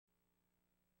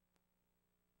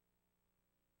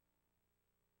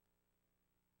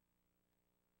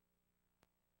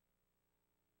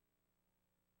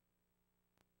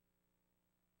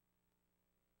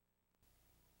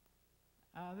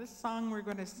This song we're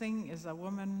going to sing is a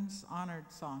woman's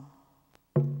honored song.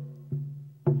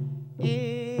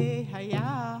 Eh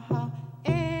ha ha,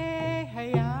 eh ha,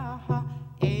 eh ha,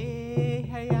 eh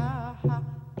ha,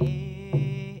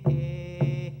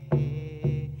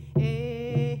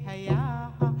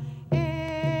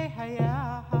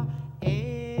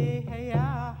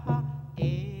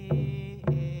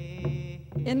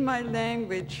 In my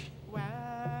language,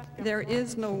 there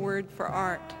is no word for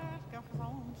art.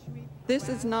 This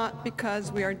is not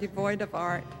because we are devoid of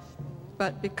art,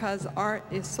 but because art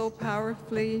is so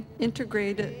powerfully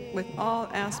integrated with all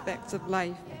aspects of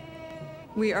life.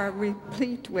 We are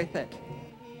replete with it.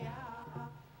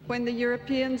 When the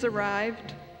Europeans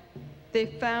arrived, they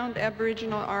found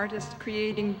Aboriginal artists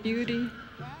creating beauty,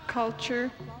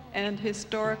 culture, and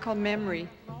historical memory.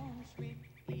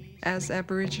 As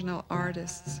Aboriginal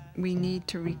artists, we need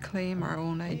to reclaim our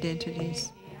own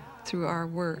identities through our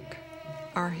work,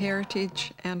 our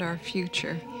heritage, and our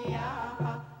future.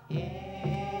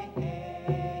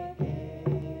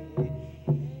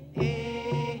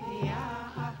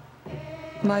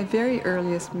 My very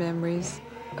earliest memories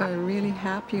are really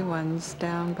happy ones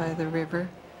down by the river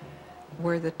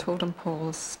where the totem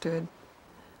poles stood.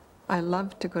 I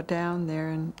loved to go down there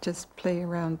and just play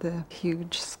around the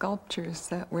huge sculptures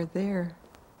that were there.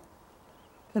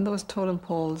 And those totem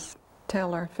poles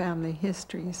tell our family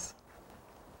histories.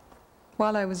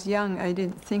 While I was young, I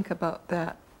didn't think about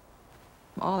that.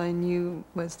 All I knew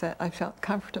was that I felt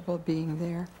comfortable being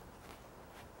there.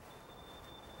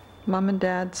 Mom and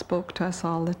Dad spoke to us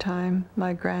all the time.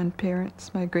 My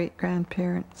grandparents, my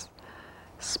great-grandparents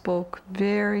spoke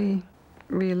very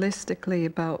realistically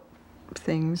about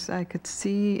things. I could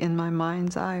see in my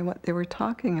mind's eye what they were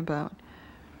talking about.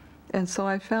 And so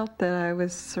I felt that I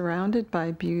was surrounded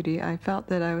by beauty. I felt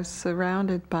that I was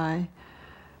surrounded by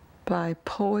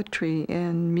poetry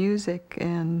and music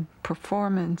and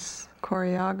performance,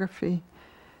 choreography.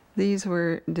 These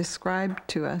were described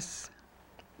to us,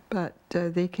 but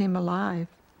they came alive.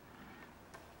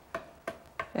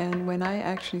 And when I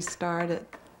actually started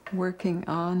working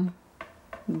on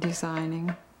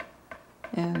designing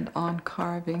and on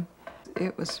carving,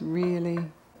 it was really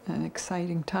an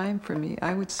exciting time for me.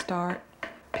 I would start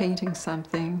painting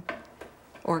something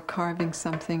or carving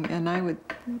something, and I would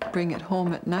bring it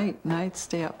home at night, and I'd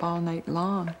stay up all night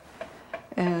long.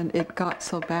 And it got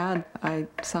so bad, I'd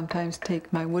sometimes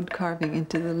take my wood carving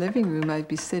into the living room. I'd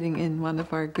be sitting in one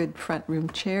of our good front room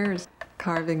chairs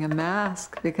carving a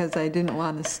mask because I didn't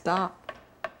want to stop.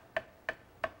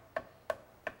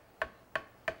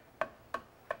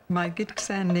 My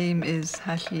Gitxsan name is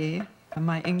Halie.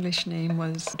 My English name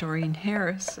was Doreen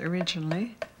Harris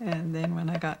originally, and then when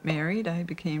I got married, I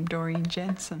became Doreen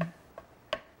Jensen.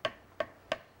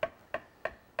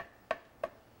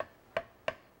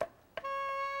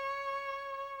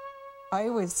 I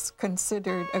was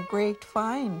considered a great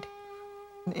find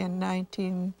in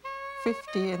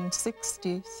 1950 and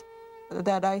 60s,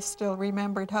 that I still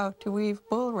remembered how to weave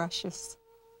bulrushes.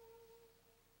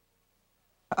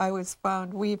 I was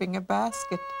found weaving a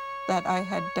basket that I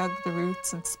had dug the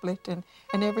roots and split, and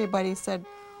everybody said,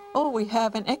 "Oh, we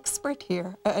have an expert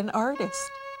here, an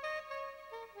artist."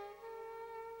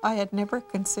 I had never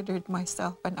considered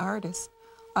myself an artist.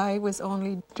 I was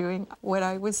only doing what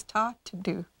I was taught to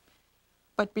do.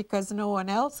 But because no one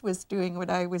else was doing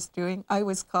what I was doing, I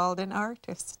was called an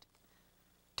artist.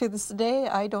 To this day,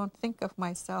 I don't think of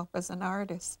myself as an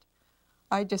artist.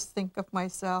 I just think of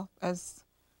myself as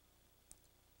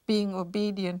being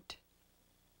obedient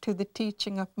to the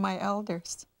teaching of my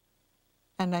elders,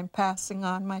 and I'm passing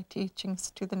on my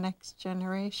teachings to the next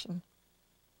generation.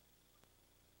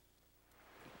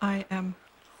 I am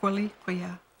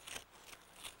Hualikuya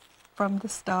from the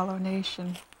Stalo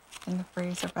Nation in the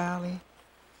Fraser Valley.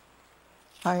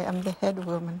 I am the head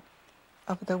woman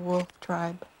of the Wolf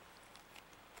tribe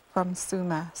from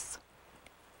Sumas.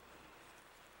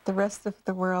 The rest of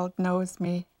the world knows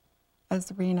me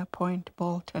as Rena Point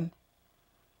Bolton.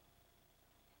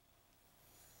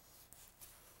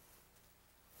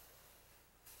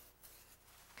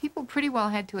 People pretty well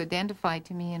had to identify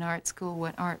to me in art school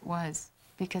what art was,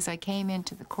 because I came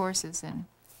into the courses and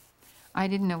I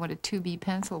didn't know what a 2B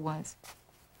pencil was.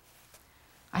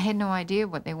 I had no idea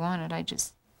what they wanted. I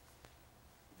just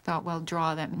thought, well,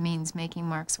 draw, that means making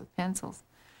marks with pencils.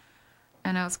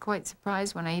 And I was quite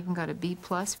surprised when I even got a B+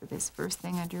 for this first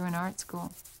thing I drew in art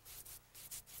school.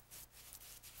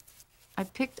 I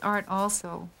picked art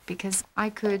also because I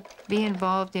could be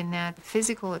involved in that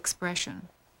physical expression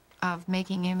of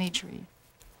making imagery,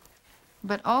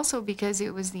 but also because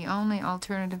it was the only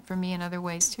alternative for me in other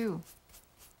ways too.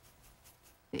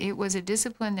 It was a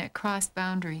discipline that crossed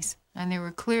boundaries, and there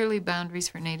were clearly boundaries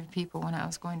for Native people when I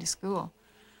was going to school.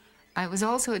 It was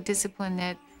also a discipline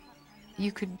that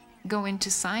you could go into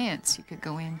science, you could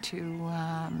go into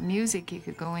music, you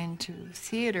could go into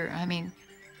theater. I mean,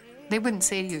 they wouldn't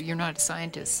say to you, you're not a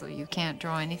scientist, so you can't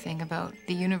draw anything about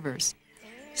the universe.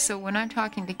 So when I'm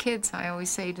talking to kids, I always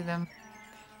say to them,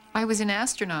 I was an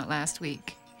astronaut last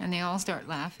week, and they all start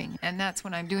laughing. And that's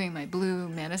when I'm doing my blue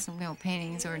medicine wheel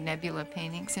paintings or nebula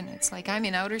paintings, and it's like I'm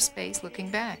in outer space looking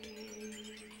back.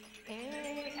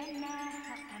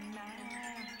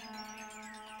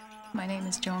 My name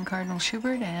is Joan Cardinal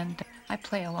Schubert, and I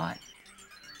play a lot.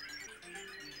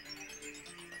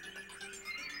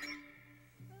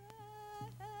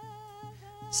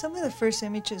 Some of the first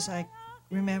images I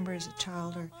remember as a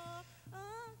child are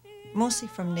mostly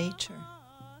from nature.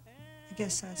 I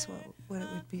guess that's what it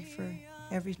would be for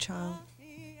every child.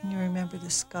 And you remember the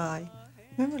sky. I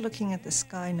remember looking at the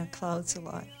sky and the clouds a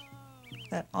lot,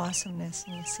 that awesomeness,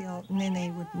 and you see all, and then they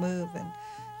would move, and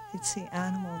you'd see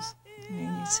animals, and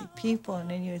then you'd see people, and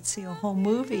then you'd see a whole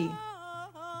movie.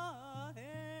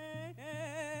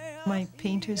 My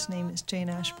painter's name is Jane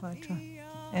Ashpatra,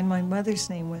 and my mother's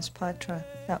name was Patra.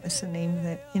 That was the name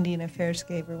that Indian Affairs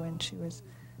gave her when she was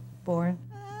born.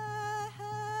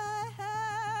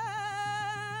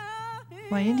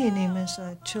 My Indian name is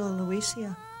Chilla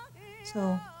Louisia,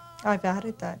 so I've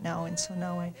added that now, and so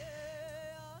now I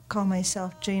call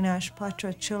myself Jane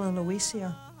Ashpatra Chilla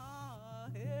Louisia.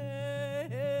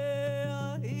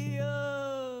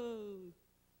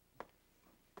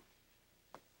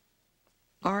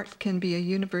 Art can be a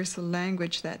universal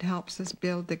language that helps us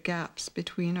build the gaps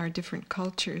between our different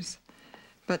cultures,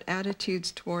 but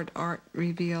attitudes toward art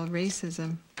reveal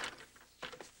racism.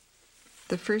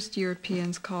 The first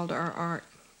Europeans called our art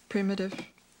primitive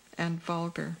and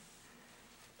vulgar.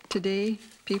 Today,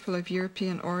 people of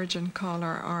European origin call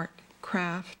our art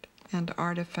craft and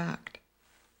artifact.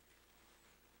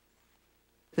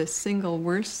 The single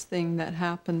worst thing that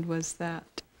happened was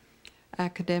that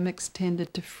academics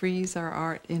tended to freeze our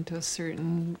art into a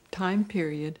certain time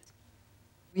period.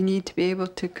 We need to be able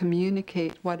to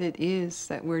communicate what it is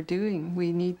that we're doing.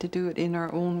 We need to do it in our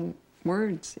own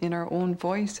words, in our own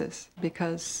voices,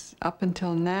 because up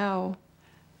until now,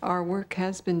 our work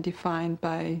has been defined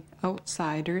by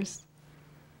outsiders,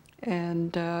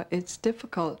 and it's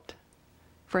difficult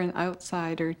for an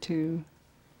outsider to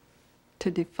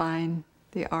define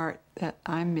the art that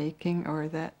I'm making or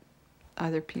that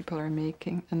other people are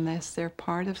making unless they're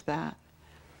part of that.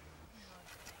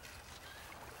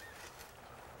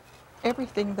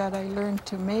 Everything that I learned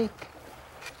to make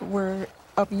were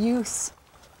of use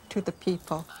to the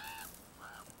people.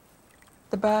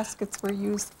 The baskets were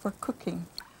used for cooking,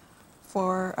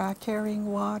 for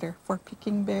carrying water, for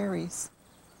picking berries.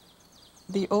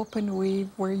 The open weave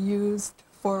were used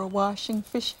for washing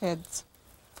fish heads,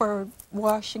 for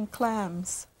washing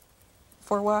clams,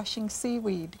 for washing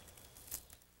seaweed.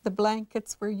 The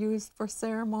blankets were used for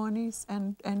ceremonies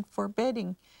and for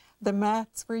bedding. The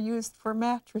mats were used for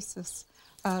mattresses,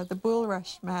 the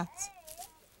bulrush mats.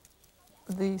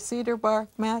 The cedar bark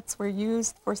mats were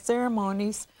used for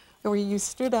ceremonies where you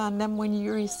stood on them when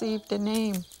you received a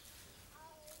name.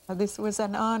 This was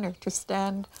an honor to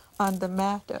stand on the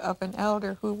mat of an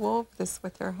elder who wove this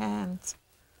with her hands.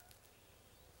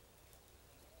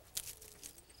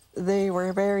 They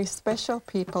were very special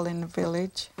people in the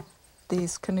village,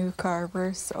 these canoe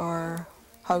carvers or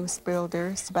house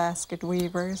builders, basket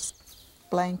weavers,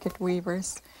 blanket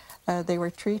weavers. They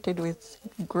were treated with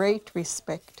great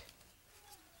respect.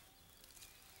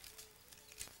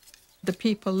 The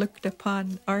people looked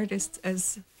upon artists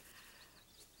as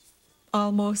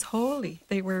almost holy.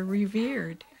 They were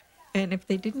revered. And if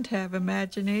they didn't have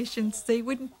imaginations, they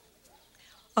wouldn't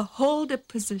hold a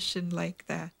position like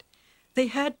that. They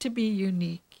had to be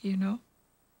unique, you know.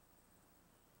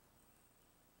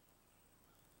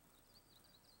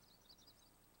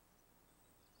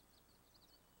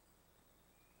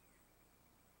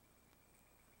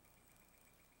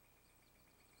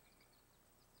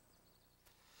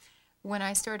 When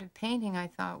I started painting, I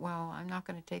thought, well, I'm not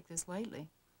going to take this lightly.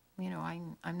 You know,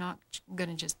 I'm not going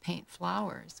to just paint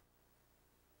flowers.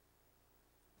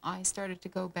 I started to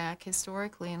go back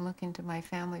historically and look into my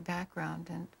family background,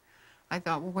 and I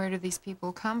thought, well, where do these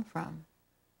people come from?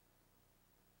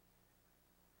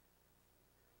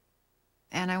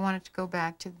 And I wanted to go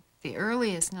back to the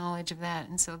earliest knowledge of that,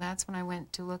 and so that's when I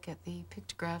went to look at the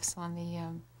pictographs on the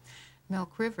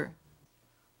Milk River.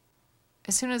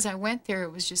 As soon as I went there,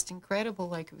 it was just incredible,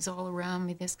 like it was all around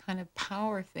me, this kind of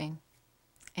power thing.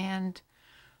 And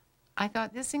I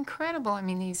thought, this is incredible. I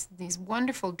mean, these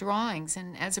wonderful drawings.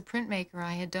 And as a printmaker,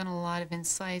 I had done a lot of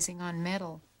incising on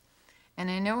metal. And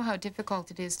I know how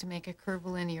difficult it is to make a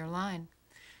curvilinear line.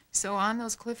 So on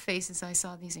those cliff faces, I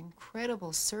saw these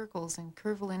incredible circles and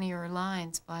curvilinear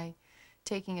lines by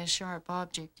taking a sharp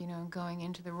object, you know, and going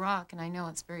into the rock. And I know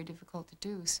it's very difficult to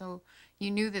do. So you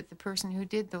knew that the person who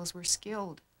did those were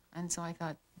skilled. And so I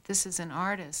thought, this is an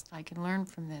artist. I can learn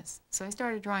from this. So I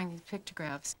started drawing these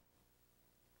pictographs.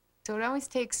 So it always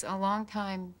takes a long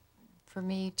time for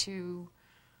me to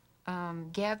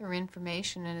gather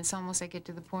information, and it's almost I get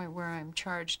to the point where I'm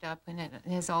charged up and it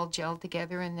has all gelled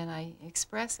together, and then I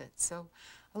express it. So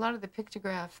a lot of the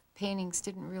pictograph paintings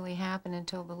didn't really happen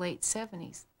until the late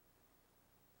 70s.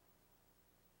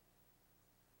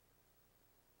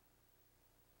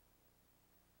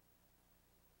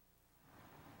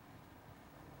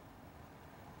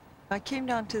 I came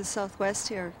down to the Southwest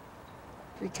here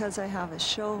because I have a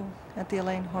show at the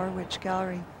Elaine Horwich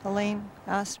Gallery. Elaine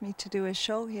asked me to do a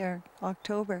show here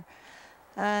October,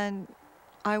 and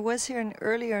I was here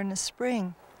earlier in the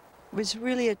spring. It was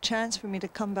really a chance for me to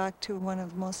come back to one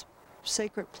of the most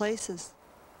sacred places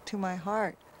to my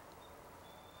heart.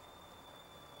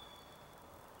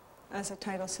 As the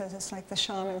title says, it's like the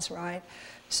shaman's ride.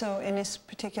 So in this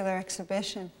particular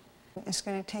exhibition, it's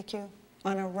going to take you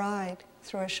on a ride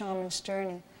through a shaman's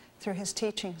journey, through his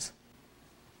teachings.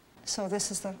 So this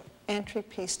is the entry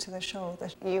piece to the show,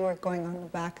 that you are going on the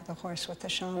back of the horse with the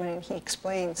shaman, and he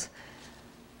explains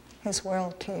his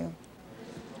world to you.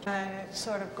 And it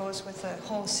sort of goes with a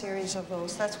whole series of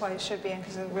those. That's why it should be in,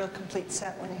 because it's a real complete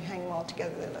set when you hang them all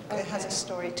together. It has a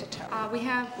story to tell. We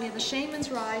have the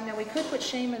shaman's ride. Now we could put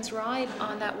shaman's ride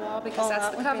on that wall because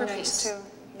that's the cover piece. Too.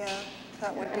 Yeah,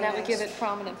 that would be And that would nice. give it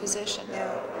prominent position.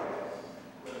 Yeah.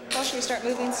 Well, should we start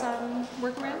moving some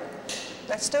work around?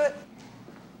 Let's do it.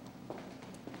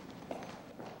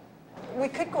 We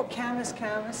could go canvas,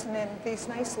 canvas, and then these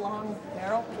nice long,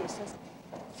 narrow pieces.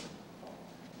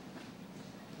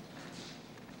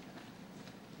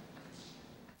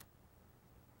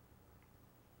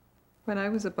 When I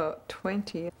was about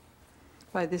 20,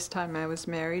 by this time I was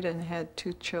married and had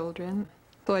 2 children.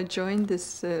 So I joined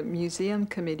this museum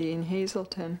committee in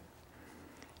Hazelton,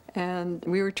 and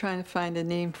we were trying to find a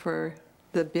name for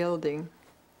the building,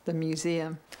 the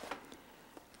museum,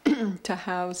 to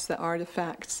house the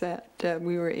artifacts that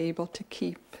we were able to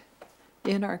keep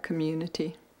in our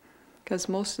community, because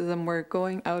most of them were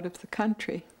going out of the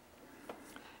country.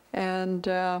 And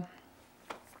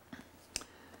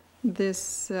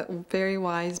this very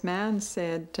wise man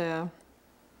said,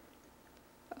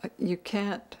 you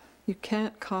can't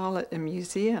call it a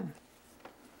museum.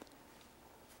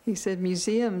 He said,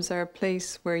 museums are a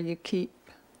place where you keep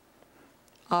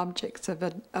objects of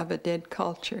a dead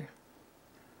culture.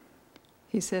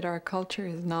 He said, our culture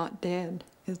is not dead,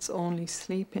 it's only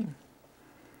sleeping.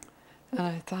 And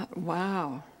I thought,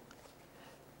 wow.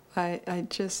 I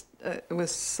just,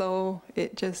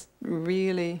 it just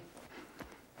really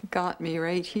got me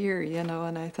right here, you know,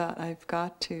 and I thought, I've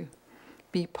got to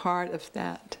be part of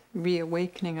that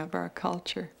reawakening of our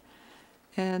culture.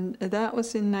 And that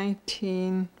was in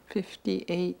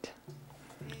 1958,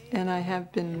 and I have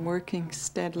been working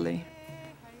steadily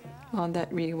on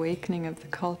that reawakening of the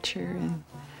culture and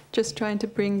just trying to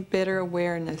bring better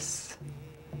awareness.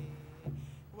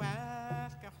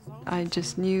 I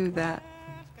just knew that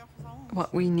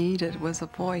what we needed was a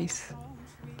voice,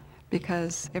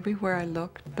 because everywhere I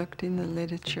looked in the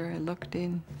literature, I looked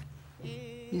in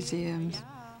museums,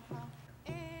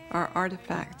 our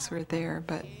artifacts were there,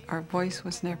 but our voice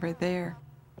was never there.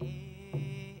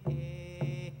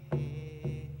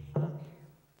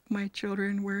 My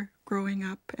children were growing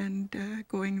up and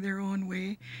going their own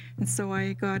way, and so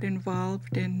I got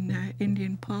involved in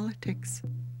Indian politics.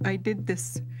 I did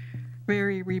this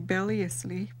very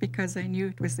rebelliously because I knew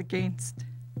it was against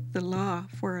the law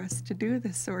for us to do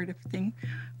this sort of thing.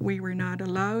 We were not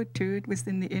allowed to. It was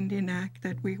in the Indian Act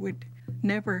that we would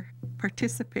never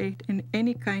participate in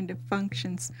any kind of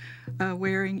functions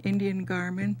wearing Indian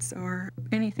garments or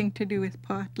anything to do with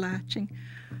potlatching.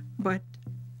 But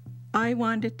I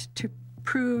wanted to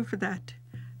prove that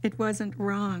it wasn't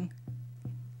wrong.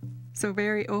 So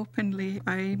very openly,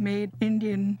 I made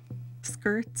Indian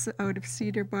skirts out of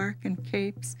cedar bark and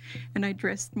capes, and I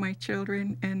dressed my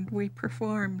children, and we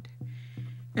performed.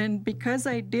 And because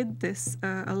I did this,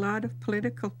 a lot of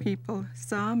political people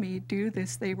saw me do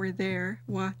this. They were there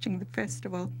watching the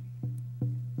festival.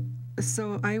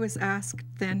 So I was asked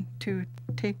then to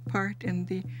take part in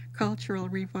the cultural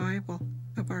revival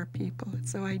of our people.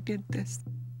 So I did this.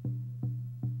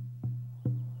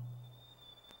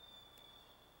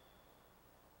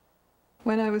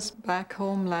 When I was back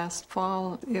home last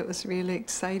fall, it was really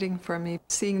exciting for me,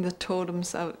 seeing the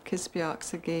totems out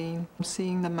Kispiox again,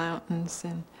 seeing the mountains,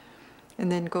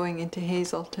 and then going into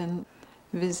Hazelton,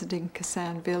 visiting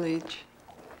Kassan village,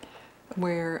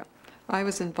 where I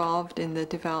was involved in the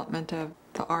development of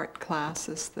the art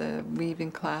classes, the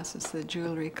weaving classes, the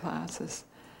jewelry classes.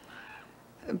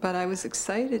 But I was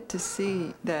excited to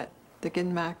see that the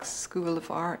Ginmax School of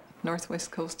Art,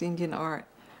 Northwest Coast Indian Art,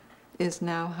 is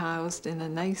now housed in a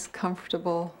nice,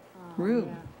 comfortable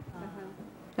room.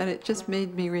 And it just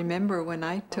made me remember when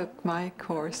I took my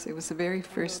course, it was the very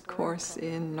first course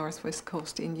in Northwest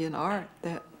Coast Indian Art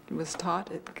that was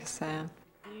taught at Kassan.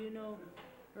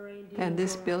 And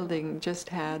this building just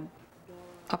had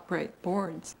upright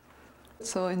boards.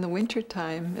 So in the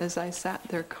wintertime, as I sat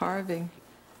there carving,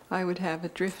 I would have a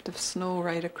drift of snow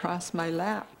right across my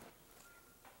lap.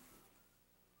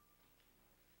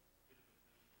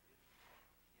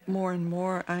 More and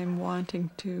more, I'm wanting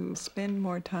to spend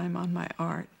more time on my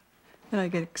art. And I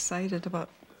get excited about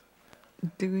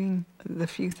doing the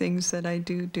few things that I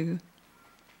do.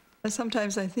 And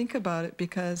sometimes I think about it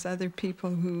because other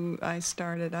people who I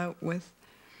started out with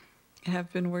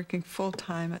have been working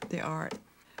full-time at the art.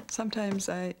 Sometimes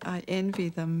I envy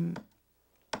them.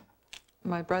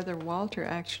 My brother Walter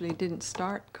actually didn't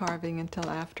start carving until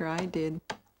after I did.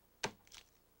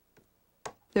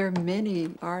 There are many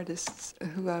artists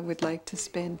who I would like to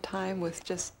spend time with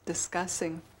just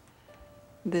discussing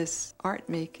this art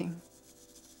making.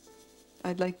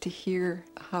 I'd like to hear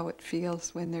how it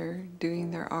feels when they're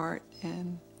doing their art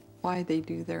and why they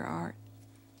do their art.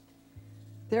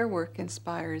 Their work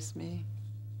inspires me.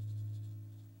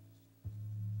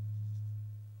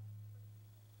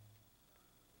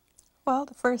 Well,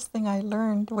 the first thing I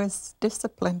learned was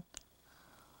discipline.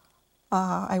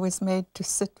 I was made to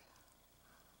sit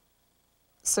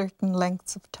certain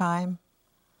lengths of time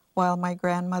while my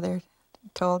grandmother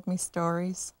told me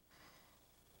stories.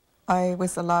 I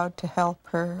was allowed to help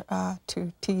her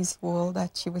to tease wool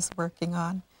that she was working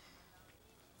on.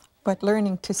 But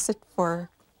learning to sit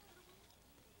for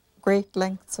great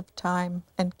lengths of time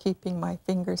and keeping my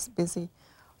fingers busy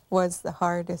was the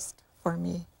hardest for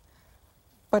me.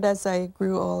 But as I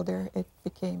grew older, it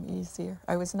became easier.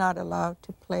 I was not allowed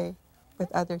to play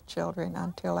with other children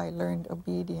until I learned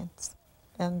obedience.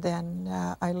 And then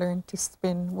I learned to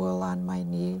spin wool on my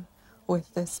knee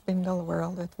with the spindle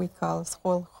whorl that we call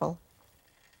schulchel.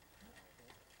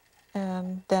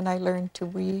 And then I learned to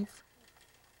weave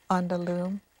on the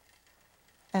loom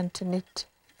and to knit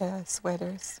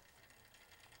sweaters.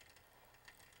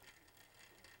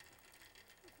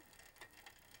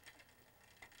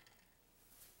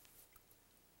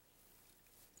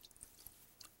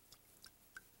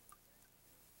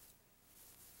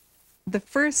 The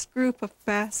first group of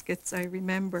baskets I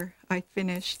remember I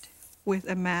finished with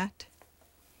a mat.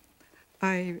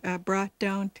 I brought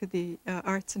down to the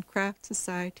Arts and Crafts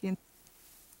Society, and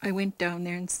I went down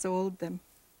there and sold them.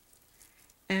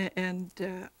 And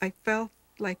I felt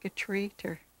like a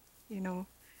traitor, you know.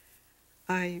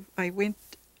 I went,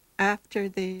 after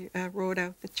they wrote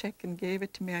out the check and gave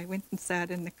it to me, I went and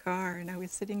sat in the car, and I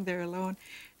was sitting there alone,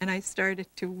 and I started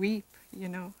to weep, you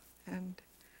know, and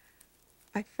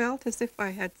I felt as if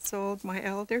I had sold my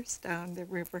elders down the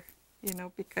river, you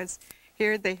know, because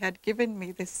here they had given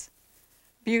me this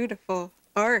beautiful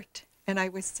art, and I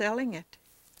was selling it.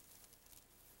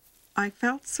 I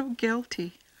felt so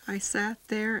guilty. I sat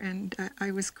there and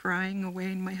I was crying away,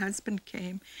 and my husband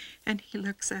came, and he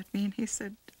looks at me and he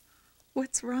said,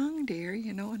 "What's wrong, dear?"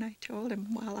 You know, and I told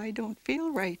him, "Well, I don't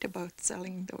feel right about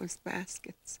selling those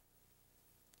baskets."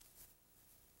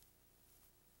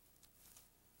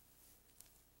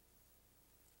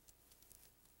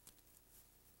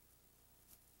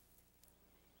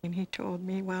 And he told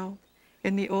me, well,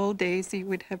 in the old days you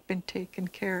would have been taken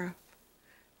care of.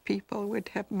 People would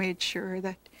have made sure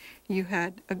that you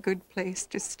had a good place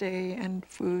to stay and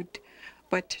food,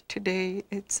 but today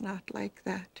it's not like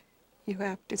that. You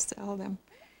have to sell them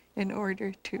in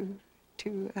order to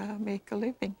make a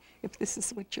living, if this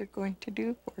is what you're going to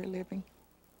do for a living.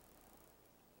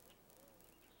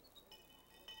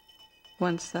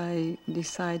 Once I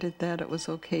decided that it was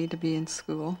okay to be in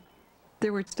school,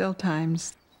 there were still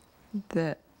times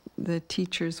that the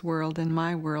teacher's world and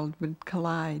my world would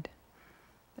collide.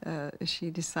 She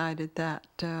decided that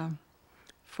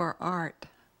for art,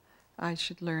 I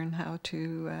should learn how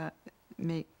to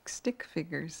make stick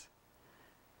figures.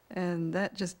 And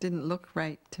that just didn't look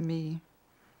right to me.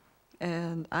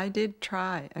 And I did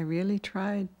try. I really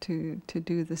tried to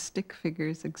do the stick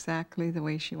figures exactly the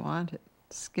way she wanted,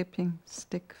 skipping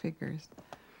stick figures.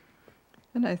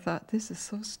 And I thought, this is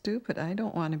so stupid. I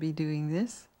don't want to be doing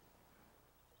this.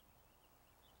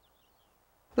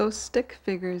 Those stick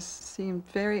figures seemed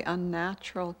very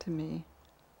unnatural to me.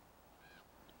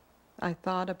 I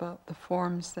thought about the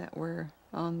forms that were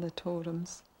on the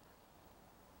totems.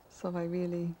 So I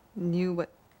really knew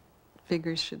what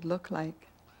figures should look like.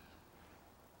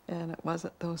 And it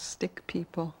wasn't those stick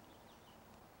people.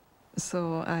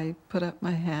 So I put up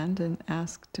my hand and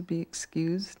asked to be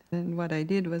excused. And what I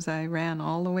did was I ran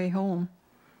all the way home.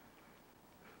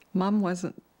 Mom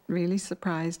wasn't really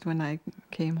surprised when I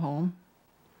came home.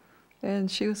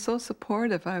 And she was so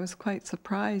supportive, I was quite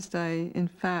surprised. I, in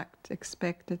fact,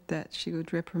 expected that she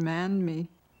would reprimand me.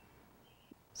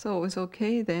 So it was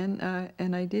okay then,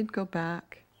 and I did go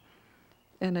back,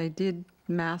 and I did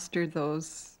master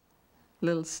those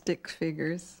little stick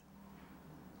figures.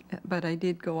 But I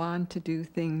did go on to do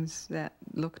things that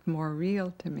looked more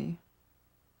real to me.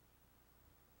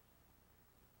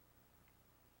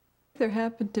 There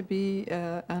happened to be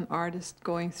an artist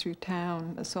going through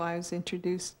town, so I was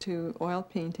introduced to oil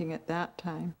painting at that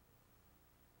time.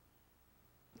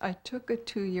 I took a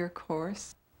 2-year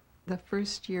course. The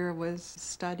first year was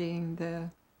studying the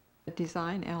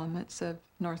design elements of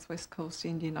Northwest Coast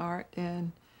Indian art,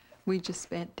 and we just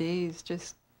spent days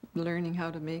just learning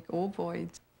how to make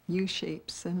ovoids,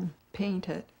 U-shapes, and paint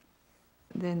it.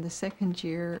 Then the second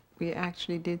year, we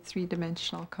actually did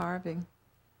 3-dimensional carving.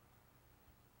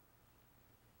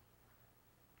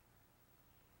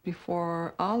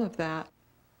 Before all of that,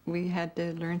 we had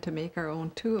to learn to make our own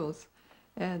tools.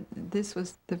 And this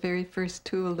was the very first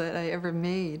tool that I ever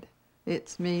made.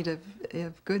 It's made of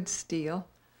good steel,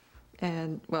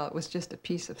 and, well, it was just a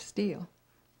piece of steel.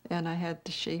 And I had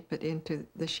to shape it into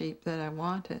the shape that I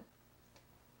wanted.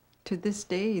 To this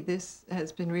day, this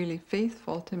has been really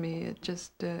faithful to me. It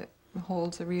just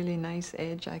holds a really nice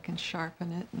edge. I can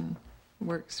sharpen it and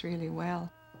works really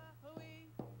well.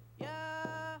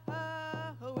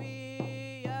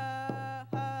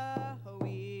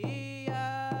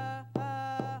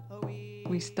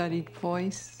 We studied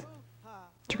voice,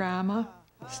 drama,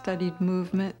 studied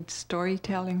movement,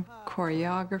 storytelling,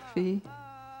 choreography.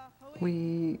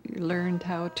 We learned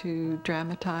how to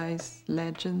dramatize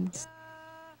legends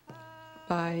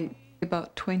by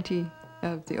about 20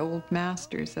 of the old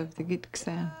masters of the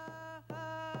Gitxsan.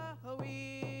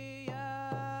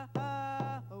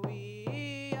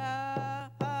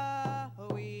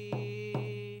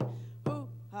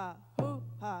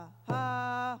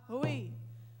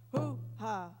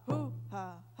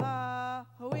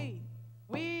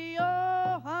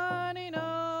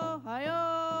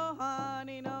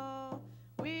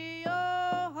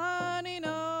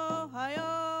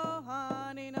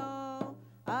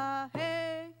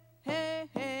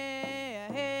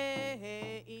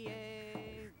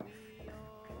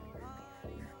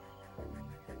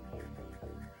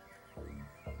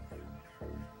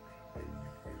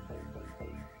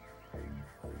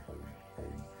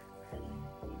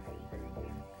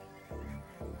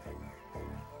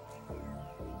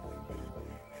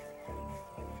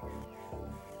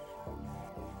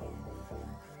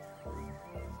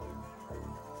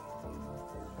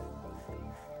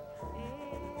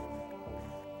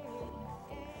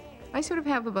 I sort of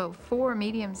have about 4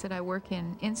 mediums that I work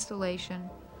in: installation,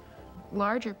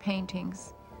 larger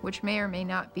paintings, which may or may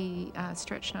not be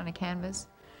stretched on a canvas,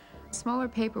 smaller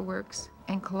paperworks,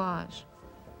 and collage.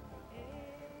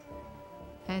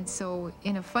 And so,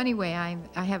 in a funny way,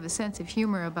 I have a sense of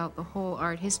humor about the whole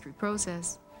art history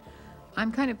process.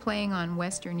 I'm kind of playing on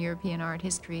Western European art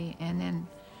history and then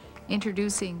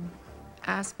introducing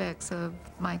aspects of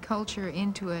my culture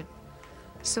into it,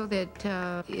 so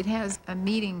that it has a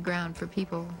meeting ground for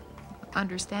people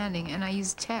understanding. And I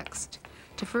use text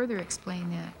to further explain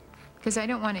that, because I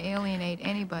don't want to alienate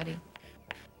anybody.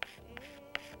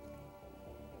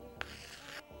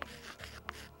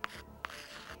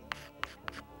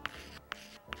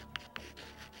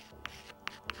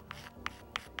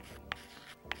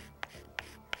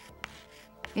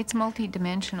 It's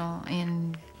multidimensional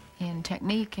in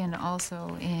technique and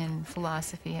also in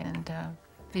philosophy and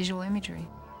visual imagery.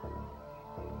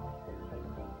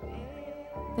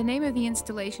 The name of the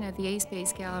installation at the A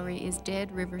Space Gallery is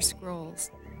Dead River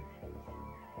Scrolls.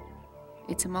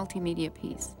 It's a multimedia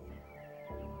piece.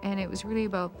 And it was really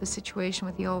about the situation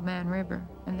with the Old Man River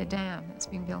and the dam that's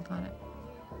being built on it.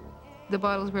 The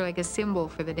bottles were like a symbol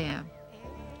for the dam,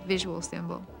 visual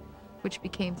symbol, which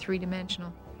became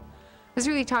 3-dimensional. I was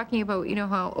really talking about, you know,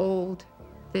 how old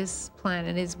this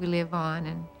planet is we live on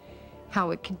and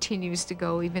how it continues to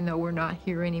go even though we're not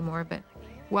here anymore. But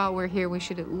while we're here, we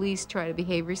should at least try to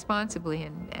behave responsibly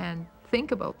and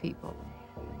think about people.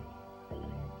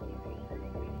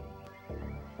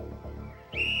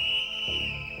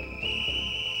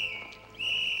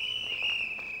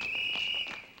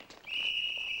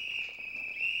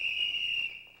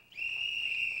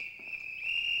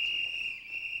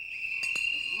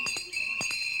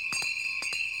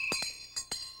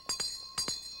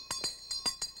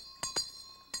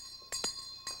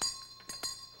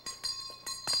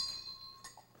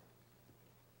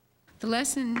 The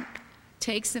lesson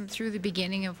takes them through the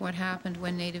beginning of what happened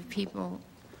when Native people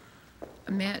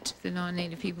met the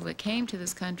non-Native people that came to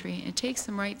this country, and takes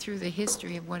them right through the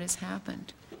history of what has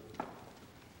happened.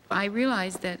 I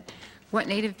realized that what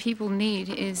Native people need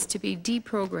is to be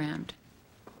deprogrammed.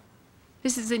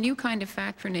 This is a new kind of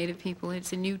fact for Native people.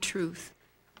 It's a new truth.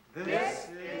 This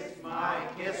is my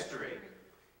history.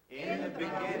 In the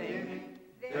beginning,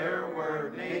 there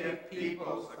were Native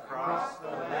peoples across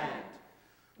the land.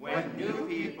 When new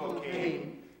people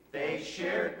came, they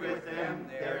shared with them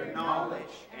their knowledge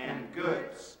and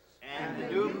goods, and the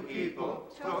new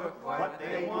people took what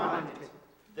they wanted.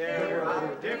 There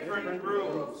were different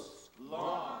rules,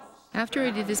 laws. After I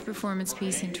did this performance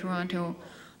piece in Toronto,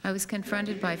 I was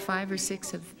confronted by 5 or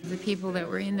 6 of the people that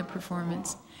were in the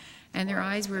performance, and their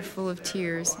eyes were full of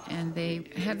tears, and they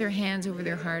had their hands over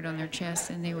their heart on their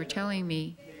chests, and they were telling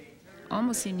me,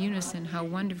 almost in unison, how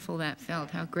wonderful that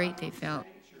felt, how great they felt.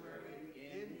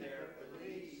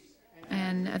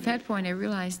 And at that point, I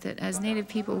realized that as Native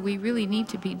people, we really need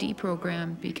to be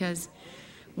deprogrammed, because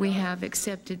we have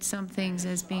accepted some things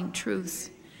as being truths,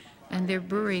 and they're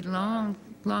buried long,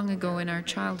 long ago in our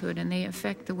childhood, and they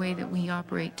affect the way that we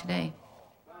operate today.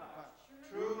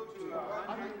 True to a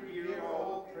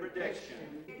 100-year-old prediction,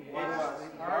 it was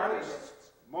artists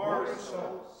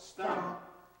Morrisseau, Stump,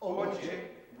 Ojik,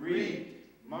 Reed,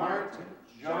 Martin,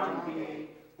 John Hay,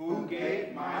 who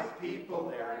gave my people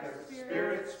their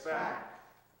spirits back.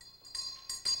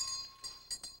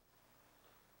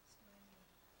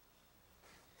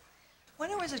 When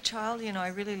I was a child, you know, I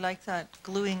really liked that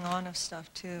gluing on of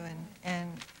stuff too, and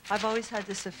I've always had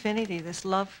this affinity, this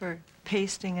love for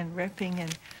pasting and ripping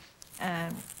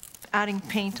and adding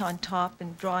paint on top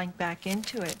and drawing back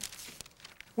into it.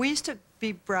 We used to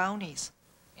be brownies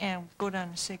and go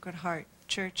down to Sacred Heart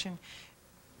Church, and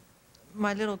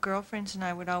my little girlfriends and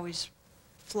I would always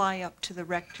fly up to the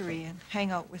rectory and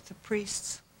hang out with the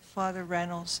priests, Father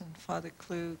Reynolds and Father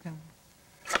Klug and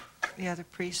the other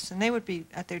priests, and they would be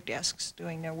at their desks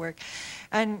doing their work.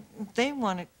 And they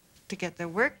wanted to get their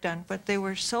work done, but they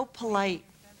were so polite,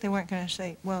 they weren't going to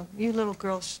say, well, you little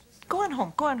girls, go on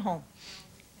home,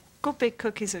 go bake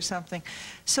cookies or something.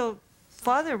 So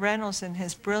Father Reynolds, in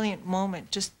his brilliant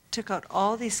moment, just took out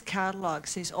all these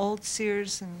catalogs, these old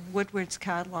Sears and Woodward's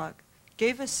catalog,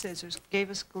 gave us scissors,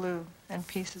 gave us glue and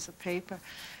pieces of paper.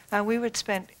 And we would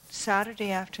spend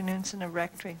Saturday afternoons in a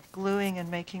rectory gluing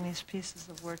and making these pieces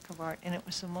of work of art, and it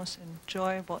was the most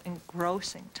enjoyable,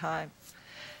 engrossing time.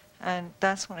 And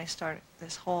that's when I started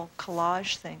this whole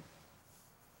collage thing.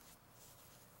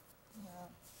 Yeah.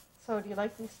 So do you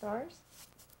like these stars?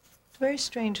 It's very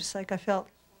strange. It's like I felt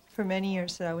for many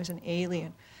years that I was an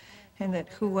alien, and that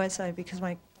who was I? Because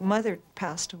my mother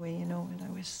passed away, you know, when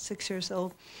I was 6 years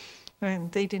old,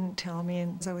 and they didn't tell me,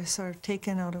 and I was sort of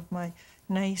taken out of my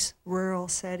nice rural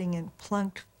setting and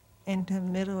plunked into the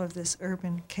middle of this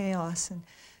urban chaos and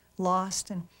lost,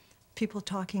 and people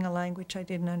talking a language I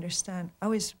didn't understand. I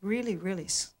was really, really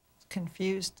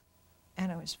confused,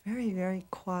 and I was very, very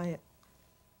quiet.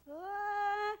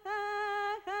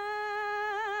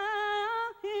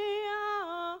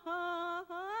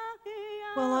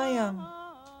 Well, I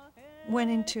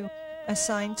went into a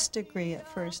science degree at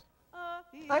first.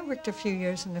 I worked a few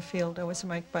years in the field. I was a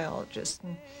microbiologist,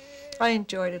 and I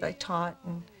enjoyed it. I taught,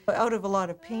 and out of a lot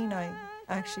of pain, I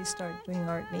actually started doing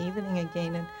art in the evening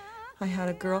again. And I had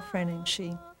a girlfriend, and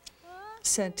she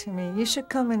said to me, you should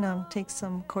come and take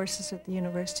some courses at the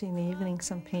university in the evening,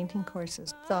 some painting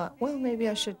courses. Thought, well, maybe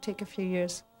I should take a few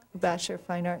years of Bachelor of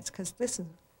Fine Arts, because this is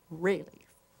really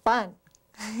fun.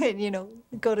 And, you know,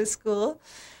 go to school,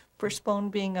 postpone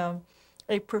being a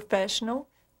professional,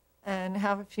 and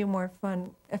have a few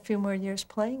more years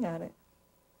playing at it.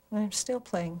 And I'm still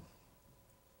playing.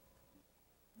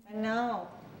 And now,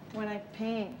 when I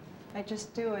paint, I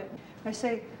just do it. I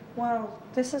say, well,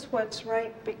 this is what's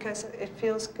right because it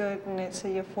feels good and it's a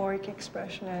euphoric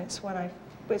expression, and it's what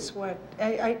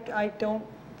I don't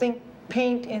think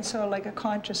paint in sort of like a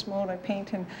conscious mode. I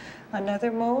paint in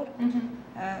another mode,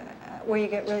 where you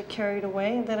get really carried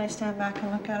away, and then I stand back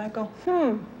and look at it and go,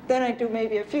 Then I do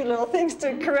maybe a few little things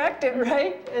to correct it,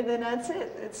 right? And then that's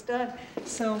it, it's done.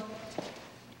 So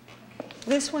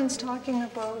this one's talking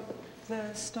about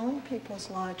the Stone People's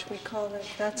Lodge. We call it,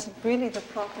 that's really the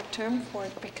proper term for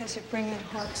it, because you bring in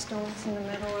hot stones in the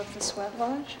middle of the sweat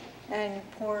lodge, and you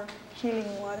pour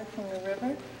healing water from the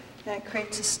river, and it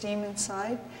creates a steam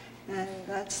inside, and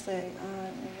that's the, it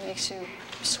makes you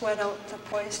sweat out the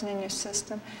poison in your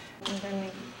system, and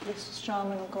then the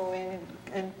shaman will go in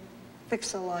and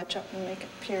fix the lodge up and make it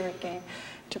pure again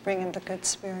to bring in the good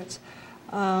spirits.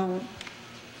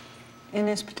 In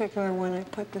this particular one, I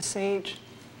put the sage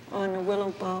on the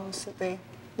willow boughs that they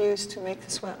use to make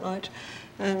the sweat lodge,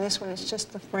 and this one is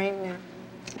just the frame there.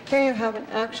 Here you have an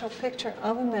actual picture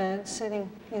of a man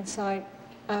sitting inside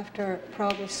after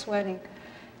probably sweating,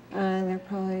 and they're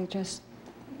probably just,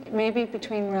 maybe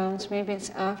between rounds, maybe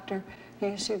it's after.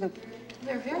 You see the...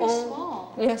 They're very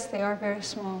small. Yes, they are very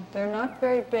small. They're not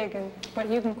very big, but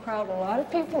you can crowd a lot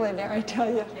of people in there, I tell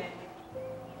you.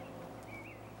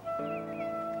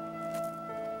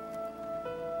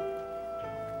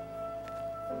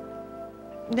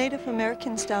 Native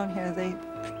Americans down here, they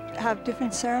have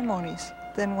different ceremonies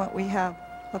than what we have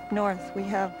up north. We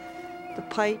have the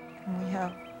pipe and we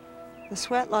have the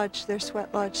sweat lodge. Their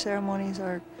sweat lodge ceremonies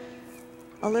are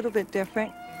a little bit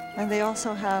different, and they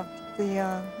also have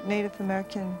the Native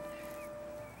American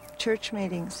church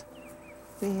meetings,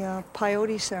 the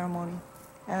peyote ceremony,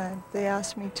 and they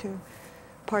asked me to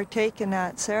partake in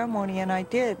that ceremony, and I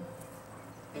did.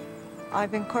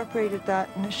 I've incorporated that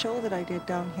in a show that I did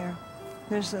down here.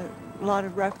 There's a lot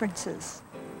of references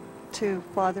to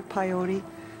Father Peyote,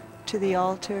 to the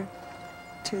altar,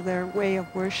 to their way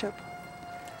of worship.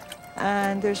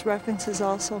 And there's references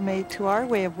also made to our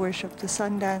way of worship, the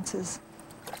sun dances,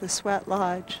 the sweat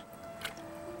lodge,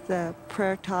 the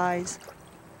prayer ties.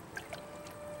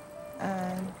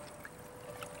 And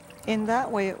in that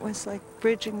way, it was like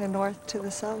bridging the north to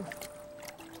the south.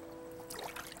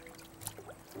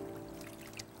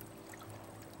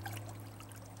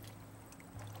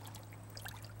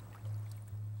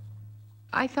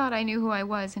 I thought I knew who I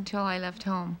was until I left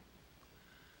home.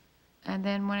 And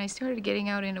then when I started getting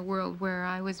out in a world where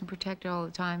I wasn't protected all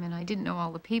the time and I didn't know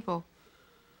all the people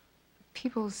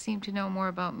seemed to know more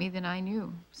about me than I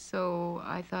knew. So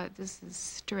I thought, this is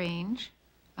strange.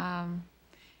 And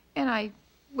I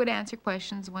would answer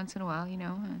questions once in a while, you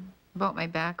know, about my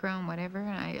background, whatever,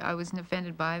 and I wasn't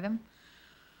offended by them.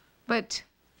 But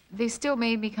they still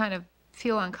made me kind of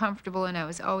feel uncomfortable, and I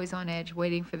was always on edge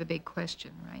waiting for the big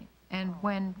question, right? And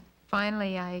when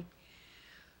finally I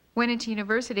went into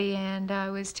university and I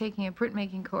was taking a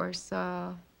printmaking course,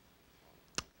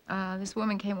 this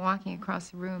woman came walking across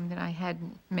the room that I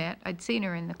hadn't met. I'd seen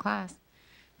her in the class.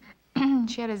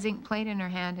 She had a zinc plate in her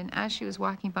hand, and as she was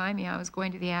walking by me, I was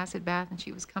going to the acid bath and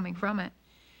she was coming from it.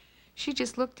 She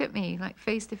just looked at me like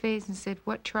face to face and said,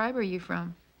 "What tribe are you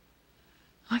from?"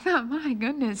 I thought, my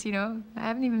goodness, you know, I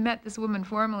haven't even met this woman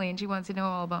formally and she wants to know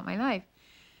all about my life.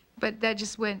 But that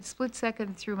just went split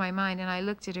second through my mind, and I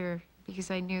looked at her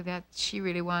because I knew that she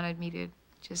really wanted me to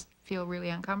just feel really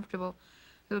uncomfortable.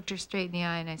 I looked her straight in the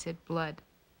eye and I said, "Blood."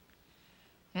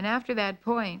 And after that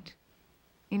point,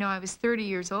 you know, I was 30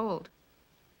 years old.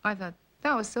 I thought,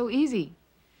 that was so easy,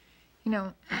 you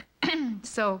know.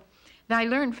 So I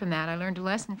learned from that. I learned a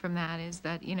lesson from that, is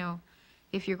that, you know,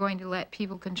 if you're going to let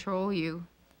people control you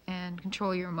and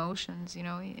control your emotions, you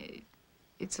know,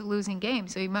 it's a losing game,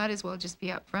 so you might as well just be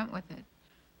upfront with it.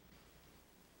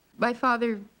 My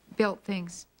father built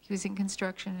things. He was in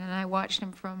construction, and I watched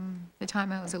him from the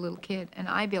time I was a little kid, and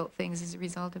I built things as a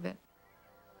result of it.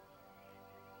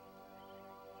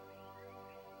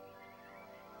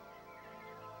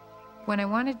 When I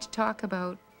wanted to talk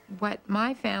about what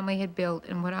my family had built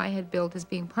and what I had built as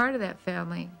being part of that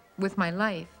family with my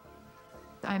life,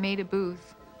 I made a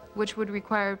booth which would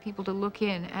require people to look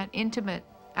in at intimate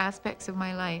aspects of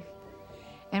my life.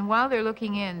 And while they're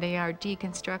looking in, they are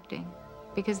deconstructing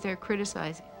because they're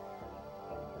criticizing.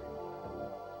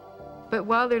 But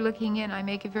while they're looking in, I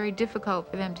make it very difficult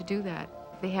for them to do that.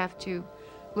 They have to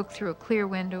look through a clear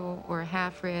window or a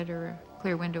half red or a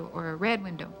clear window or a red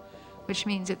window, which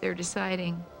means that they're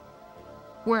deciding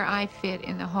where I fit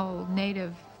in the whole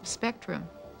Native spectrum,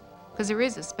 because there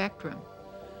is a spectrum.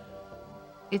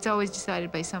 It's always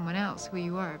decided by someone else who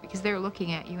you are, because they're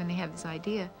looking at you and they have this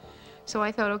idea. So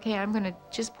I thought, okay, I'm going to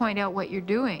just point out what you're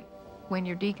doing when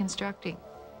you're deconstructing.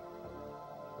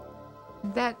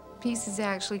 That piece is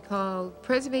actually called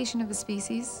Preservation of a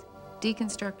Species,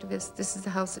 Deconstructivist. This is the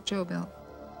house that Joe built.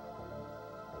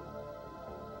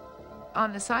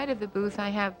 On the side of the booth, I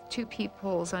have two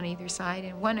peepholes on either side,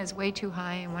 and one is way too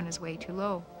high and one is way too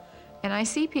low. And I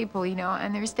see people, you know,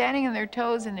 and they're standing on their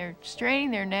toes and they're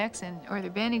straining their necks, or they're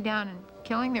bending down and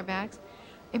killing their backs.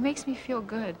 It makes me feel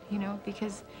good, you know,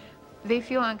 because they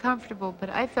feel uncomfortable, but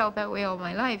I felt that way all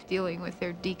my life dealing with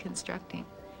their deconstructing.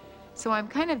 So I'm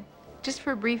kind of, just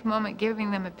for a brief moment,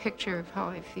 giving them a picture of how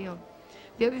I feel.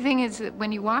 The other thing is that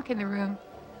when you walk in the room,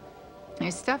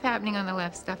 there's stuff happening on the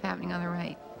left, stuff happening on the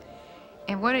right.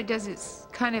 And what it does is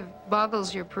kind of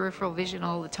boggles your peripheral vision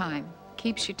all the time,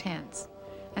 keeps you tense.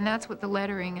 And that's what the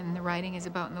lettering and the writing is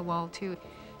about on the wall, too.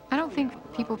 I don't think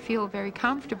people feel very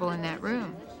comfortable in that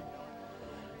room.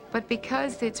 But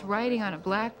because it's writing on a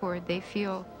blackboard, they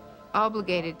feel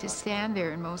obligated to stand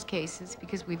there in most cases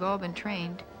because we've all been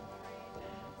trained.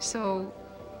 So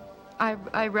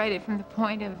I write it from the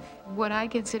point of what I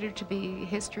consider to be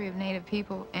history of Native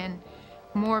people, and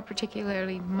more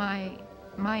particularly my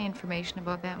information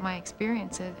about that, my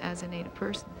experience as a Native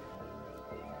person.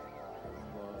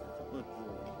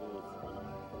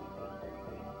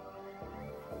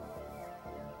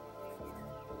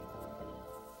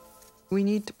 We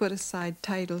need to put aside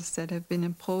titles that have been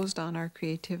imposed on our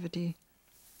creativity,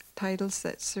 titles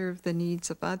that serve the needs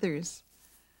of others.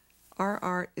 Our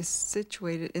art is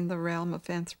situated in the realm of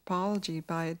anthropology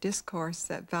by a discourse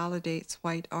that validates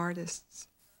white artists.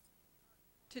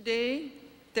 Today,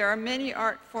 there are many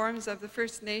art forms of the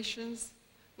First Nations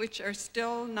which are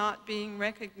still not being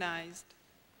recognized.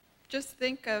 Just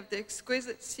think of the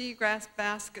exquisite seagrass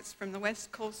baskets from the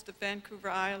west coast of Vancouver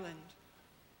Island,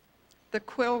 the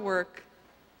quill work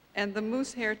and the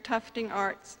moose hair tufting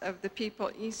arts of the people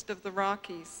east of the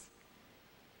Rockies,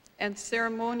 and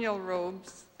ceremonial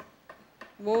robes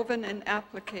woven and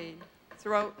appliqued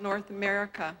throughout North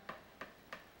America.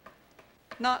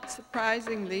 Not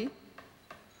surprisingly,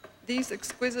 these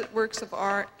exquisite works of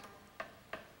art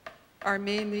are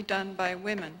mainly done by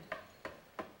women.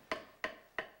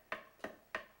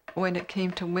 When it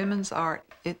came to women's art,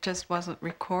 it just wasn't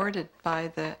recorded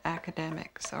by the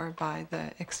academics or by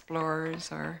the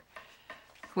explorers or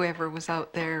whoever was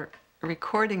out there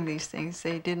recording these things.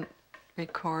 They didn't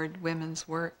record women's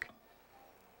work.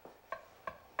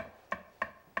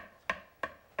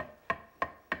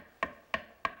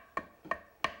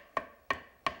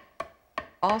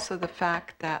 Also the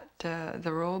fact that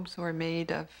the robes were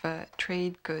made of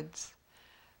trade goods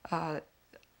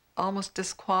almost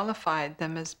disqualified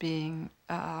them as being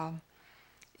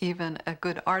even a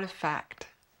good artifact.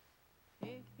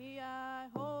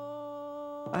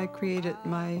 I created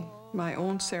my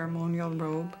own ceremonial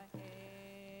robe.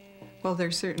 Well, there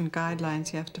are certain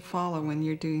guidelines you have to follow when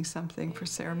you're doing something for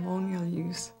ceremonial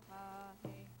use.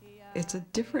 It's a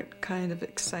different kind of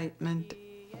excitement.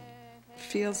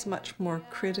 Feels much more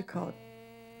critical.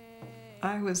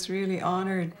 I was really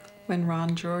honored when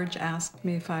Ron George asked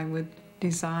me if I would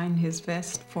design his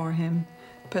vest for him,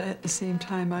 but at the same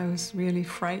time I was really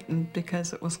frightened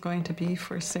because it was going to be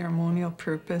for ceremonial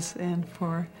purpose and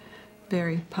for a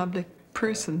very public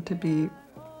person to be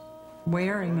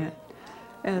wearing it,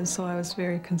 and so I was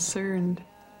very concerned.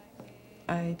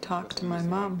 I talked to my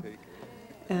mom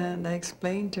and I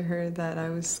explained to her that I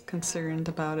was concerned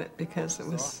about it because it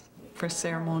was for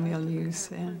ceremonial use,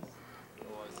 and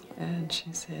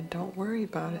she said, "Don't worry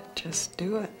about it, just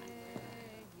do it."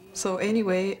 So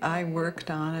anyway, I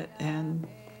worked on it and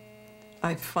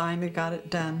I finally got it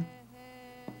done.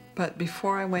 But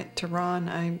before I went to Ron,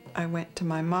 I went to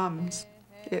my mom's.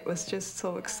 It was just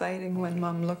so exciting when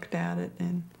Mom looked at it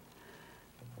and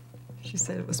she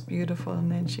said it was beautiful,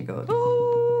 and then she goes,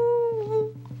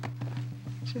 "Oh!"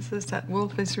 She says, "That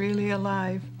wolf is really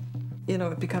alive." You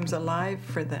know, it becomes alive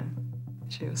for them.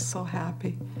 She was so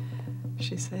happy.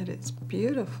 She said, "It's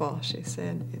beautiful." She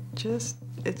said,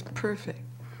 it's perfect.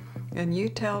 And you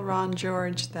tell Ron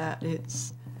George that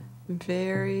it's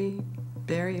very,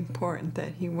 very important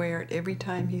that he wear it every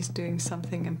time he's doing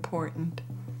something important.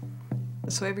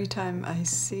 So every time I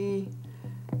see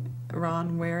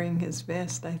Ron wearing his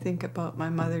vest, I think about my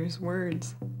mother's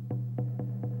words.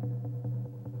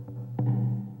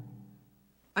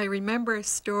 I remember a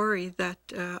story that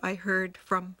I heard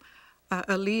from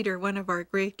a leader, one of our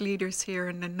great leaders here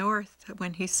in the north.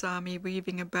 When he saw me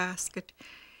weaving a basket,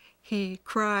 he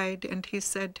cried and he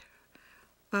said,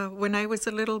 when I was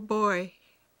a little boy,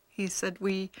 he said,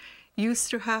 we used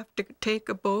to have to take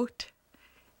a boat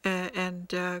and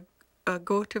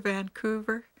go to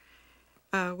Vancouver.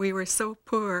 We were so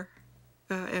poor,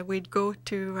 and we'd go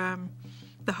to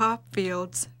the hop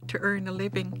fields to earn a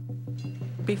living.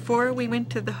 Before we went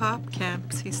to the hop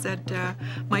camps, he said,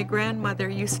 my grandmother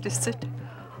used to sit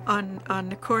on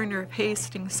the corner of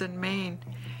Hastings and Main,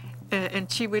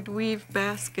 and she would weave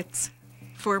baskets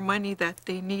for money that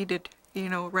they needed, you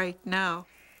know, right now.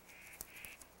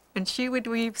 And she would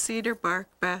weave cedar bark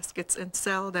baskets and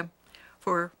sell them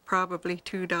for probably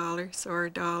 $2 or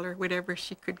 $1, whatever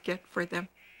she could get for them.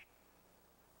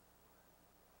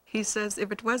 He says,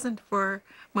 if it wasn't for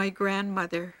my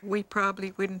grandmother, we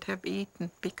probably wouldn't have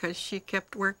eaten because she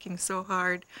kept working so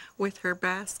hard with her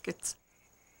baskets.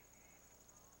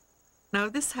 Now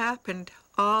this happened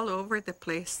all over the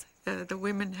place. The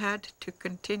women had to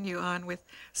continue on with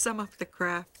some of the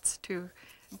crafts to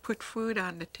put food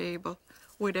on the table,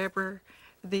 whatever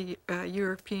the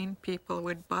European people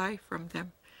would buy from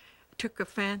them, took a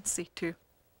fancy to.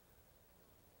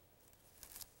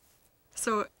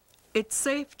 So it's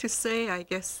safe to say, I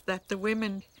guess, that the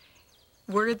women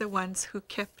were the ones who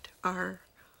kept our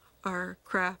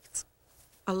crafts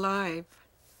alive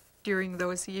during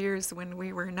those years when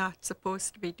we were not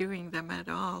supposed to be doing them at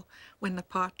all, when the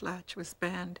potlatch was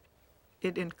banned.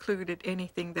 It included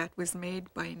anything that was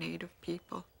made by Native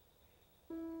people.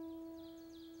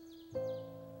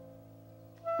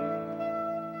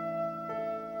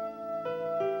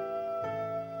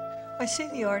 I see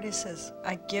the artist as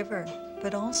a giver,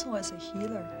 but also as a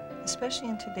healer, especially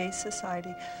in today's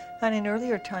society. And in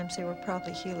earlier times, they were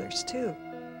probably healers too.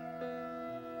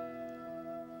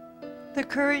 The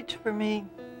courage for me,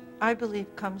 I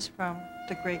believe, comes from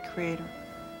the great Creator.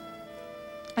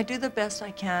 I do the best I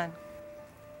can.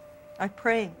 I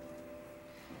pray.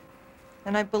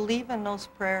 And I believe in those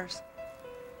prayers.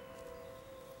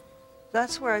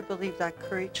 That's where I believe that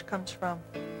courage comes from.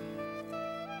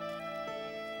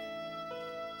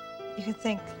 You can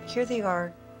think, here they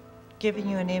are, giving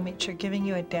you an image, or giving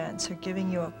you a dance, or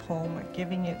giving you a poem, or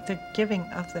they're giving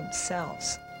of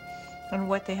themselves. And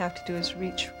what they have to do is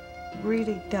reach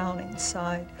really down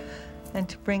inside and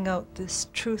to bring out this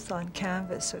truth on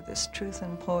canvas, or this truth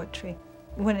in poetry.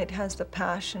 When it has the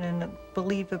passion and the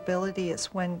believability,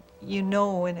 it's when you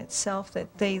know in itself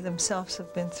that they themselves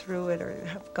have been through it, or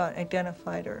have got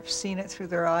identified, or have seen it through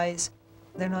their eyes.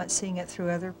 They're not seeing it through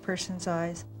other person's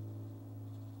eyes.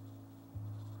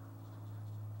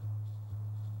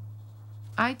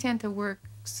 I tend to work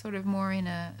sort of more in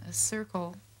a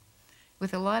circle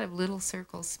with a lot of little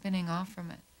circles spinning off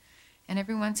from it. And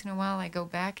every once in a while I go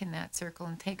back in that circle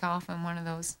and take off on one of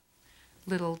those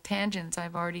little tangents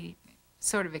I've already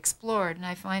sort of explored. And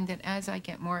I find that as I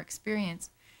get more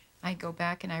experience, I go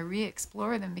back and I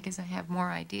re-explore them because I have more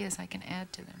ideas I can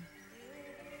add to them.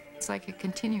 It's like a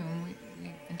continuum.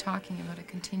 We've been talking about a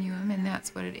continuum, and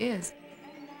that's what it is.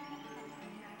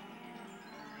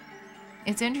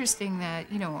 It's interesting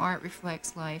that, you know, art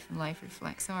reflects life and life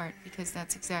reflects art, because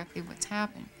that's exactly what's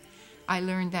happened. I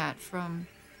learned that from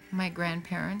my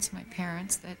grandparents, my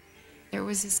parents, that there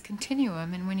was this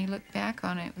continuum, and when you look back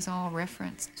on it, it was all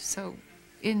referenced. So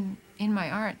in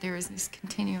my art, there is this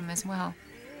continuum as well.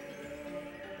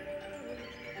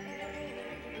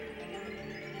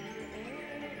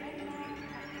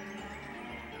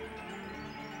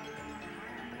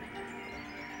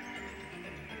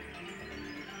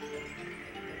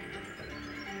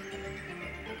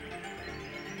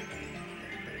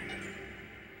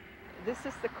 This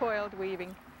is the coiled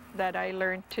weaving that I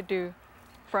learned to do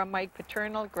from my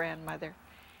paternal grandmother.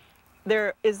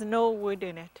 There is no wood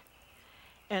in it,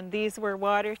 and these were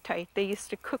watertight. They used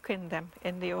to cook in them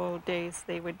in the old days.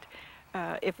 They would,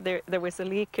 if there was a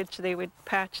leakage, they would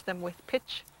patch them with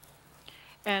pitch,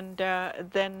 and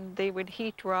then they would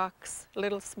heat rocks,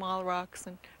 little small rocks,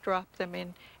 and drop them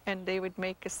in, and they would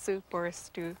make a soup or a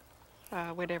stew,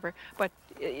 whatever. But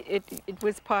it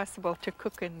was possible to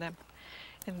cook in them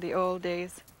in the old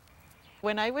days.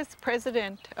 When I was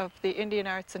president of the Indian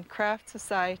Arts and Crafts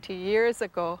Society years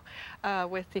ago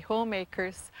with the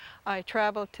homemakers, I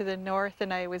traveled to the north,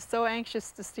 and I was so anxious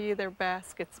to see their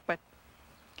baskets, but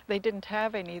they didn't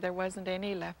have any. There wasn't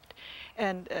any left.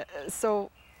 And so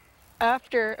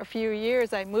after a few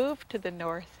years, I moved to the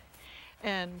north,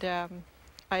 and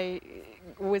I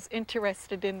was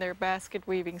interested in their basket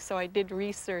weaving, so I did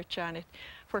research on it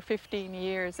for 15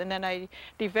 years, and then I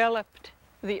developed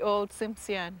the old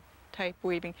Tsimshian type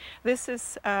weaving. This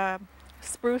is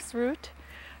spruce root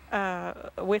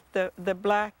with the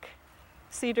black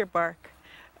cedar bark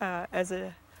as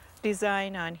a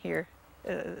design on here,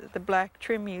 the black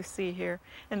trim you see here.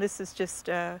 And this is just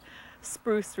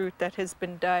spruce root that has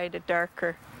been dyed a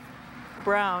darker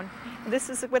brown. This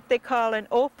is what they call an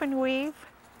open weave,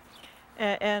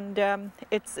 and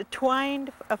it's a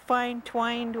fine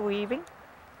twined weaving.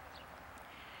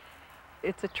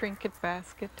 It's a trinket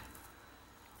basket.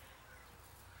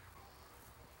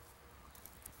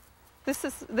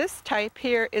 This type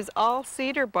here is all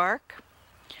cedar bark,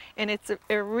 and it's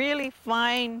a really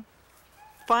fine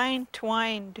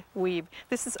twined weave.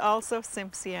 This is also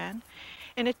Tsimshian,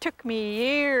 and it took me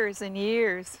years and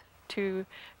years to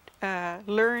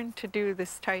learn to do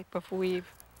this type of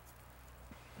weave.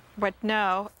 But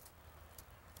now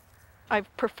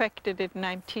I've perfected it, and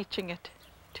I'm teaching it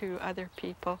to other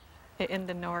people in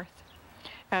the north.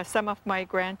 Some of my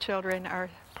grandchildren are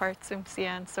part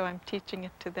Tsimshian, so I'm teaching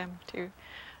it to them too.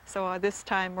 So this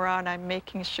time around, I'm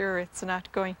making sure it's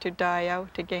not going to die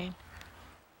out again.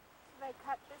 If I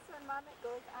cut this one, Mom, it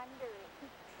goes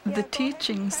under it. The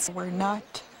teachings were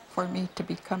not for me to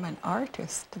become an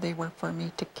artist. They were for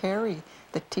me to carry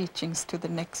the teachings to the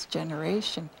next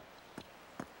generation.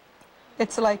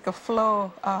 It's like a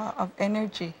flow of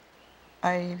energy.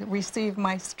 I receive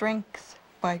my strength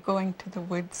by going to the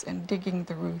woods and digging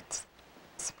the roots,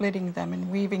 splitting them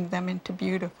and weaving them into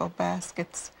beautiful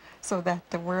baskets so that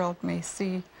the world may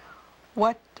see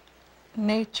what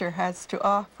nature has to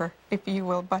offer if you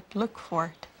will but look for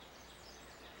it.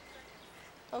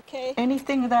 Okay.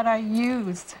 Anything that I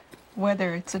use,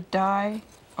 whether it's a dye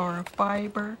or a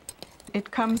fiber, it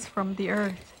comes from the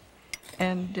earth.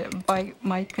 And by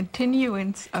my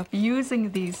continuance of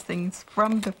using these things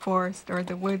from the forest or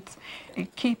the woods,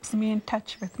 it keeps me in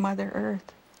touch with Mother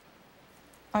Earth.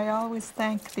 I always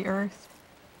thank the earth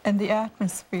and the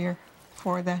atmosphere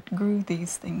for that grew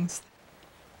these things.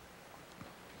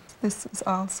 This is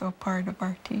also part of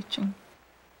our teaching.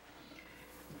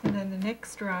 And then the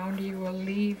next round you will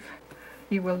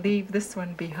leave this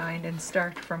one behind and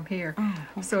start from here. Oh,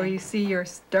 okay. So you see you're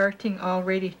starting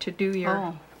already to do your...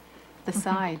 Oh, the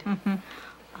side. Mm-hmm.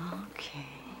 Okay.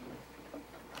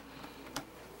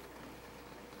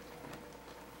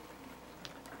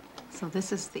 So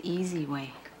this is the easy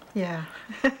way. Yeah.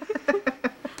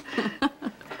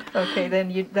 Okay,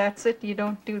 then that's it. You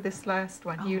don't do this last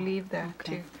one. You leave that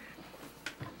okay. too.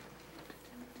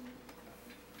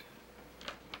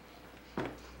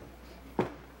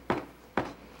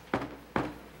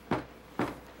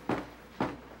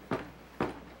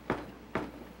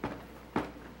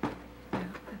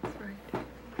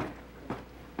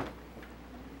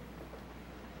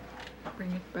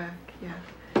 Bring it back,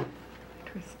 yeah.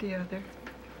 Twist the other.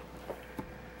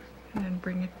 And then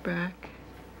bring it back.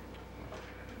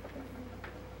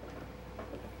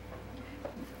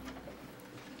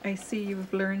 I see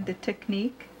you've learned the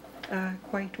technique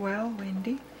quite well,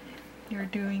 Wendy. You're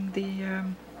doing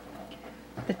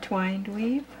the twined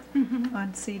weave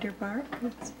on cedar bark.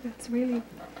 That's really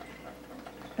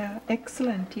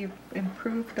excellent. You've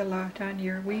improved a lot on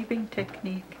your weaving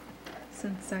technique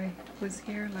since I was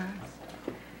here last.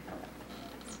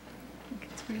 I think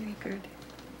it's really good.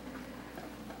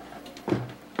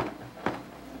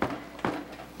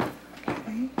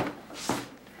 Okay.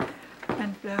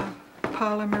 And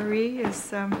Paula Marie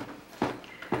is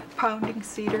pounding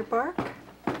cedar bark.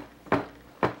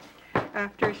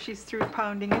 After she's through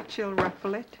pounding it, she'll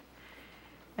ruffle it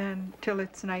until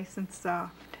it's nice and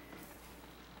soft.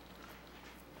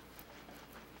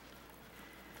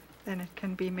 Then it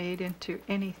can be made into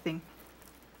anything,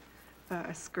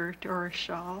 a skirt or a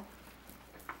shawl.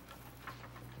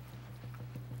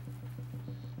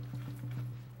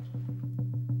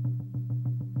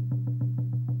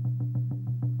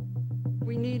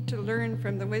 We need to learn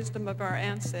from the wisdom of our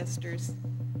ancestors.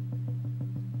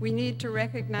 We need to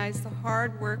recognize the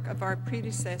hard work of our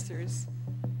predecessors,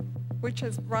 which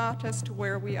has brought us to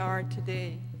where we are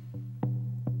today.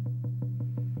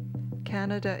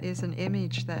 Canada is an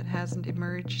image that hasn't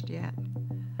emerged yet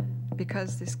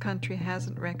because this country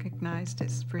hasn't recognized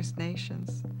its First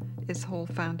Nations. Its whole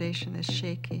foundation is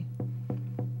shaky.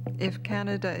 If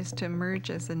Canada is to emerge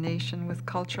as a nation with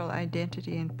cultural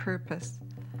identity and purpose,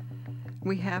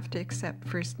 we have to accept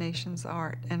First Nations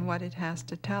art and what it has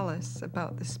to tell us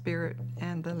about the spirit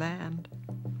and the land.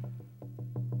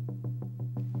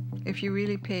 If you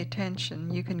really pay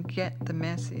attention, you can get the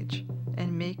message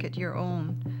and make it your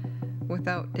own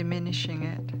without diminishing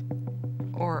it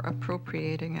or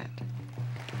appropriating it.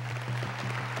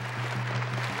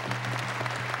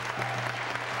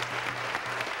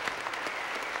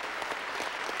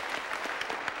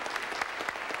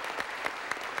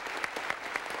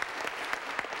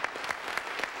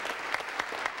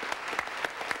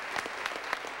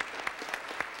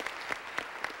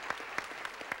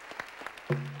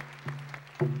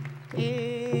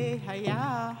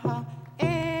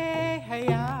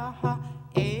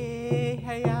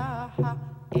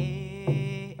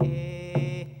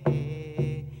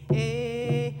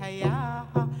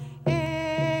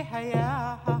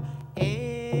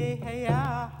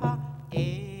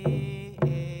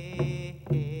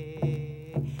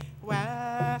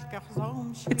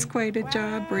 It's quite a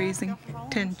job raising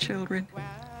 10 children.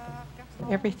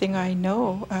 Everything I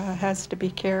know has to be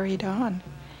carried on.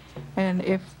 And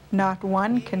if not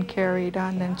one can carry it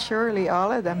on, then surely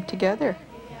all of them together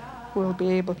will be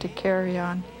able to carry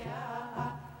on.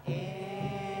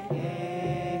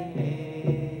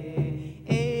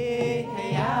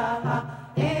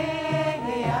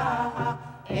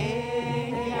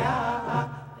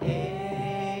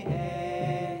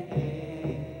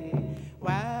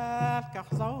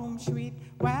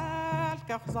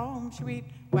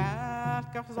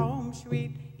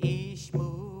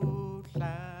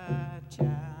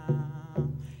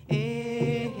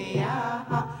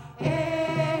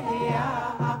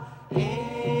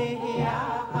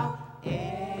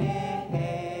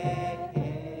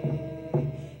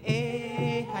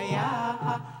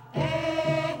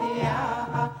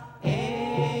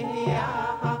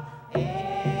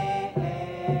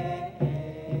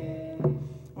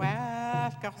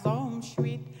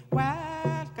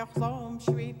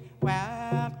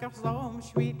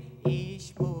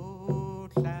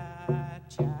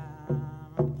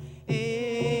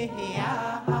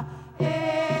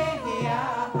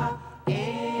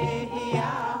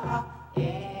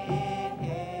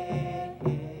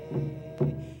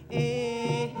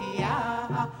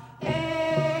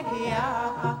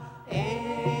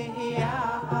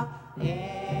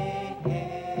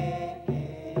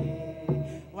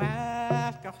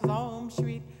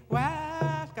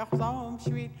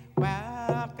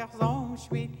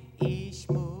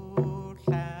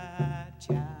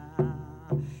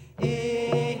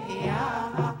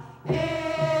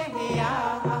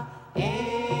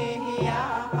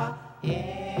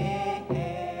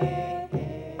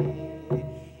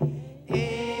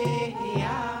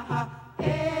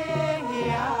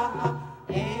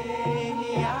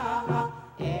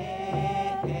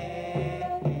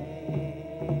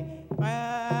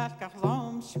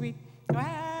 Sweet,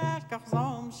 welke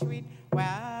zoom sweet,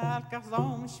 welke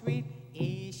zoom sweet,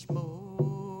 is